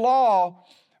kept the law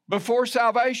before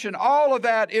salvation, all of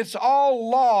that, it's all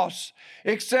loss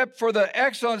except for the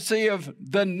excellency of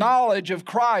the knowledge of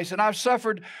Christ. And I've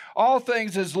suffered all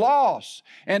things as loss,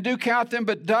 and do count them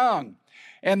but dung.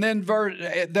 And then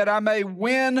that I may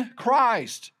win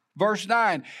Christ. Verse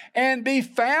 9, and be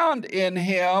found in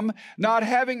Him, not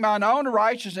having mine own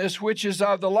righteousness, which is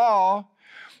of the law,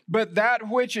 but that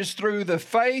which is through the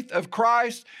faith of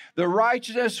Christ, the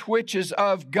righteousness which is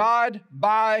of God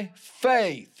by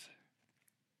faith.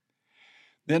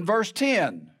 Then verse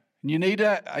 10, you need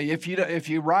to, if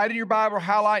you write in your Bible,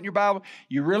 highlight in your Bible,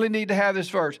 you really need to have this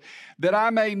verse, that I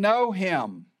may know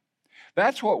Him.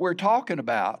 That's what we're talking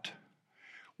about.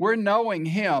 We're knowing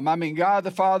Him. I mean, God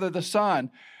the Father, the Son.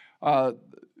 That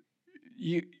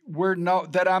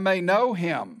I may know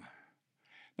Him.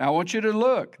 Now, I want you to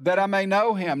look, that I may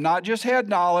know Him, not just head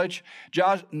knowledge,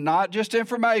 not just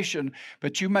information,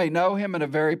 but you may know Him in a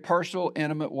very personal,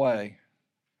 intimate way.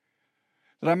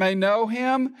 That I may know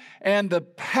Him and the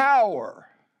power.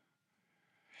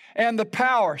 And the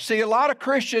power. See, a lot of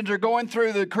Christians are going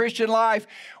through the Christian life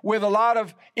with a lot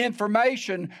of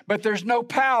information, but there's no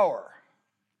power.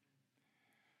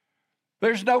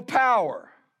 There's no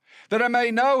power. That I may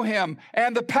know Him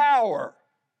and the power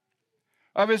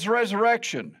of His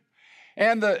resurrection.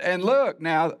 And look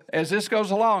now, as this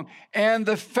goes along, and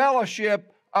the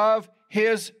fellowship of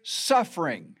His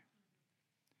suffering,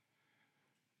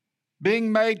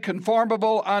 being made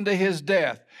conformable unto His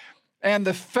death. And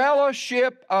the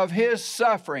fellowship of His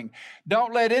suffering.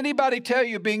 Don't let anybody tell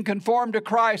you being conformed to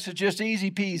Christ is just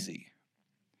easy peasy.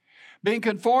 Being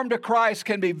conformed to Christ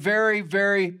can be very,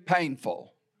 very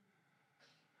painful.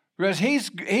 Because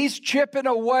he's chipping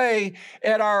away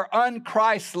at our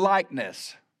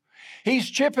un-Christ-likeness. He's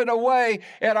chipping away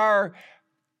at our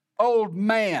old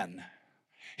man.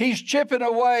 He's chipping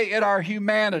away at our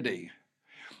humanity.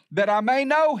 That I may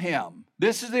know Him.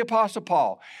 This is the Apostle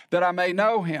Paul. That I may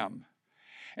know Him.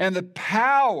 And the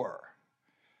power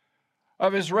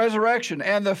of His resurrection.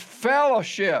 And the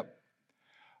fellowship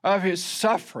of his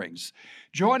sufferings,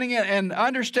 joining in and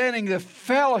understanding the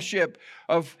fellowship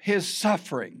of his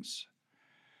sufferings,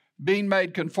 being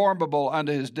made conformable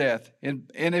unto his death,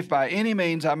 and if by any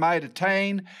means I might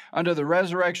attain unto the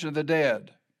resurrection of the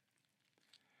dead.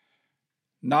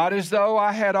 Not as though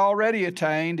I had already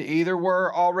attained, either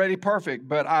were already perfect,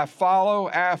 but I follow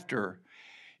after,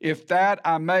 if that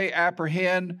I may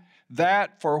apprehend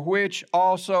that for which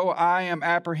also I am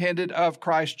apprehended of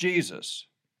Christ Jesus.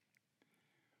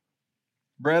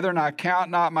 Brethren, I count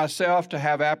not myself to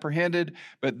have apprehended,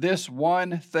 but this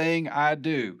one thing I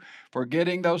do,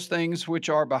 forgetting those things which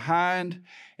are behind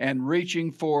and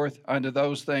reaching forth unto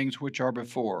those things which are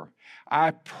before.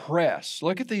 I press,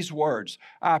 look at these words,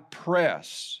 I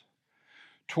press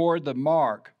toward the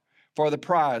mark for the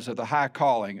prize of the high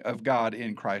calling of God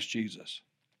in Christ Jesus.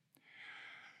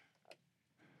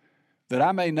 That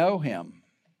I may know him.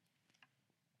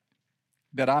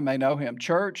 That I may know him.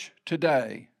 Church,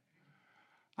 today,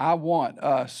 I want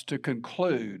us to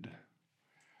conclude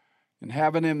and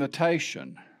have an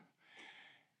invitation.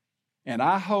 And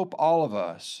I hope all of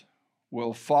us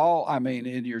will fall,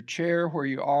 in your chair where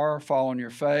you are, fall on your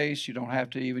face. You don't have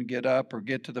to even get up or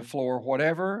get to the floor,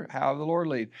 whatever, how the Lord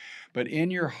leads. But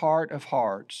in your heart of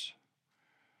hearts,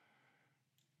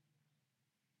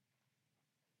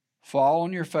 fall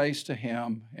on your face to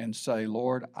him and say,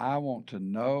 Lord, I want to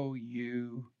know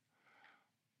you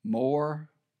more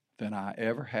than I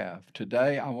ever have.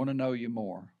 Today, I want to know you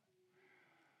more.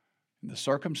 The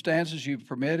circumstances you've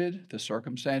permitted, the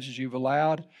circumstances you've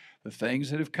allowed, the things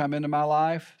that have come into my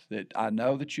life that I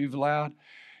know that you've allowed,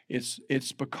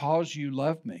 it's because you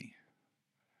love me.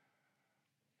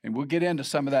 And we'll get into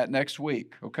some of that next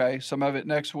week, okay? Some of it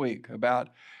next week about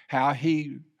how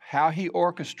he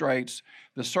orchestrates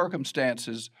the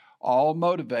circumstances, all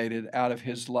motivated out of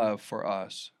his love for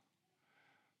us.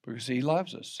 Because he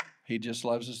loves us. He just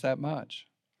loves us that much.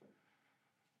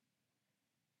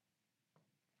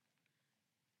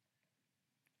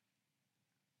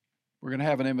 We're going to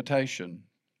have an invitation,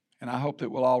 and I hope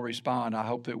that we'll all respond. I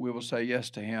hope that we will say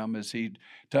yes to him as he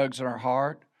tugs at our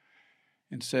heart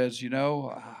and says,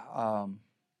 I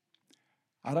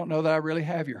don't know that I really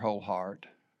have your whole heart.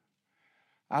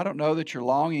 I don't know that your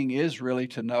longing is really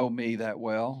to know me that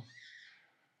well,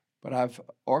 but I've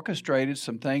orchestrated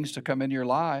some things to come into your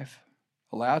life,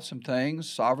 allowed some things,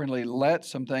 sovereignly let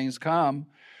some things come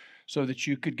so that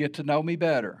you could get to know me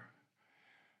better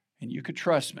and you could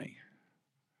trust me.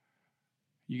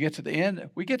 You get to the end,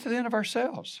 we get to the end of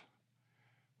ourselves.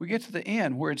 We get to the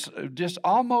end where it's just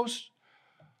almost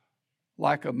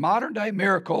like a modern day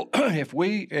miracle if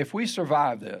we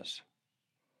survive this.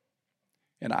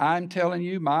 And I'm telling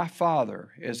you, my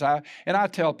Father, and I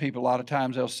tell people a lot of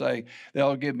times,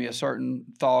 they'll give me a certain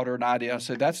thought or an idea. I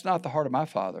say, that's not the heart of my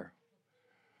Father.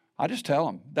 I just tell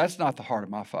them, that's not the heart of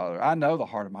my Father. I know the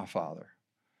heart of my Father.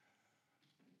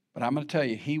 But I'm going to tell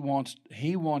you, He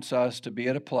wants us to be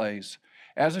at a place,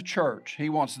 as a church, He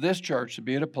wants this church to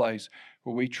be at a place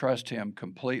where we trust Him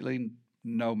completely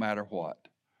no matter what.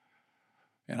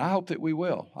 And I hope that we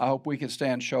will. I hope we can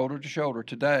stand shoulder to shoulder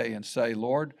today and say,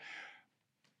 Lord,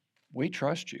 we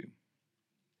trust you.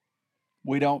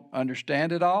 We don't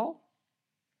understand it all.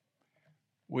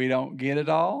 We don't get it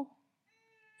all.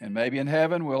 And maybe in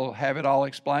heaven we'll have it all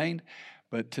explained.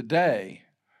 But today,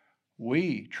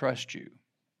 we trust you.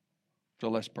 So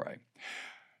let's pray.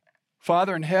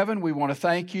 Father in heaven, we want to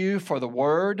thank you for the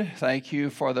word. Thank you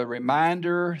for the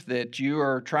reminder that you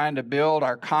are trying to build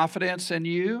our confidence in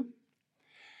you.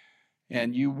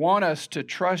 And you want us to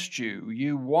trust you.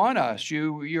 You're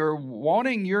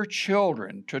wanting your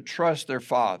children to trust their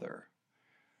Father.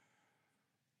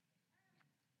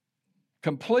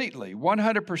 Completely,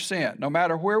 100%. No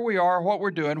matter where we are, what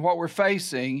we're doing, what we're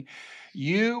facing,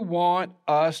 you want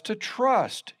us to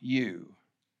trust you.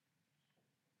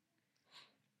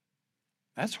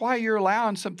 That's why you're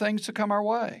allowing some things to come our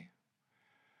way.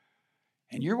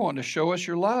 And you're wanting to show us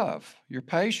your love, your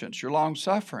patience, your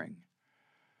long-suffering.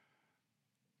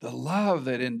 The love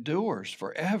that endures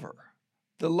forever.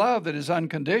 The love that is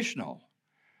unconditional.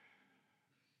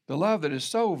 The love that is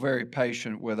so very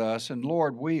patient with us. And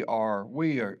Lord, we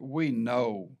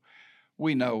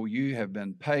know you have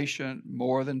been patient,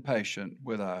 more than patient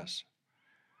with us.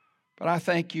 But I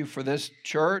thank you for this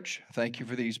church. I thank you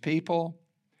for these people,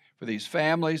 for these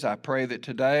families. I pray that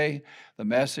today the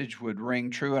message would ring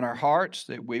true in our hearts,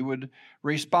 that we would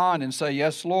respond and say,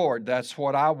 yes, Lord, that's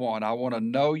what I want. I want to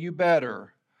know you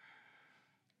better.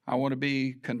 I want to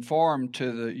be conformed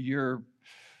to your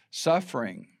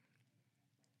suffering,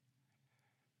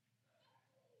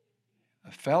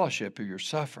 the fellowship of your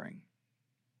suffering.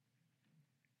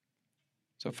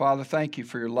 So, Father, thank you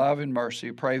for your love and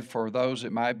mercy. Pray for those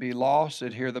that might be lost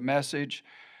that hear the message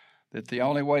that the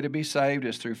only way to be saved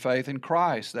is through faith in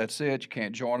Christ. That's it. You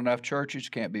can't join enough churches.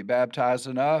 You can't be baptized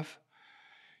enough.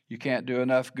 You can't do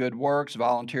enough good works,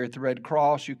 volunteer at the Red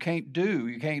Cross. You can't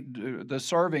do the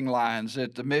serving lines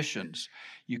at the missions.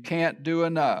 You can't do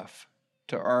enough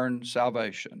to earn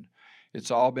salvation. It's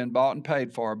all been bought and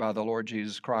paid for by the Lord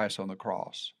Jesus Christ on the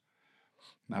cross.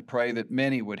 And I pray that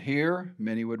many would hear,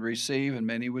 many would receive, and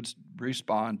many would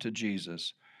respond to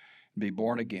Jesus and be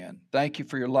born again. Thank you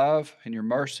for your love and your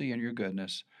mercy and your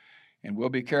goodness. And we'll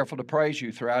be careful to praise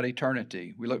you throughout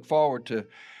eternity. We look forward to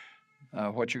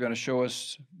what you're going to show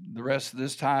us the rest of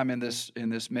this time in this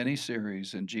mini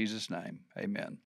series. In Jesus' name, amen.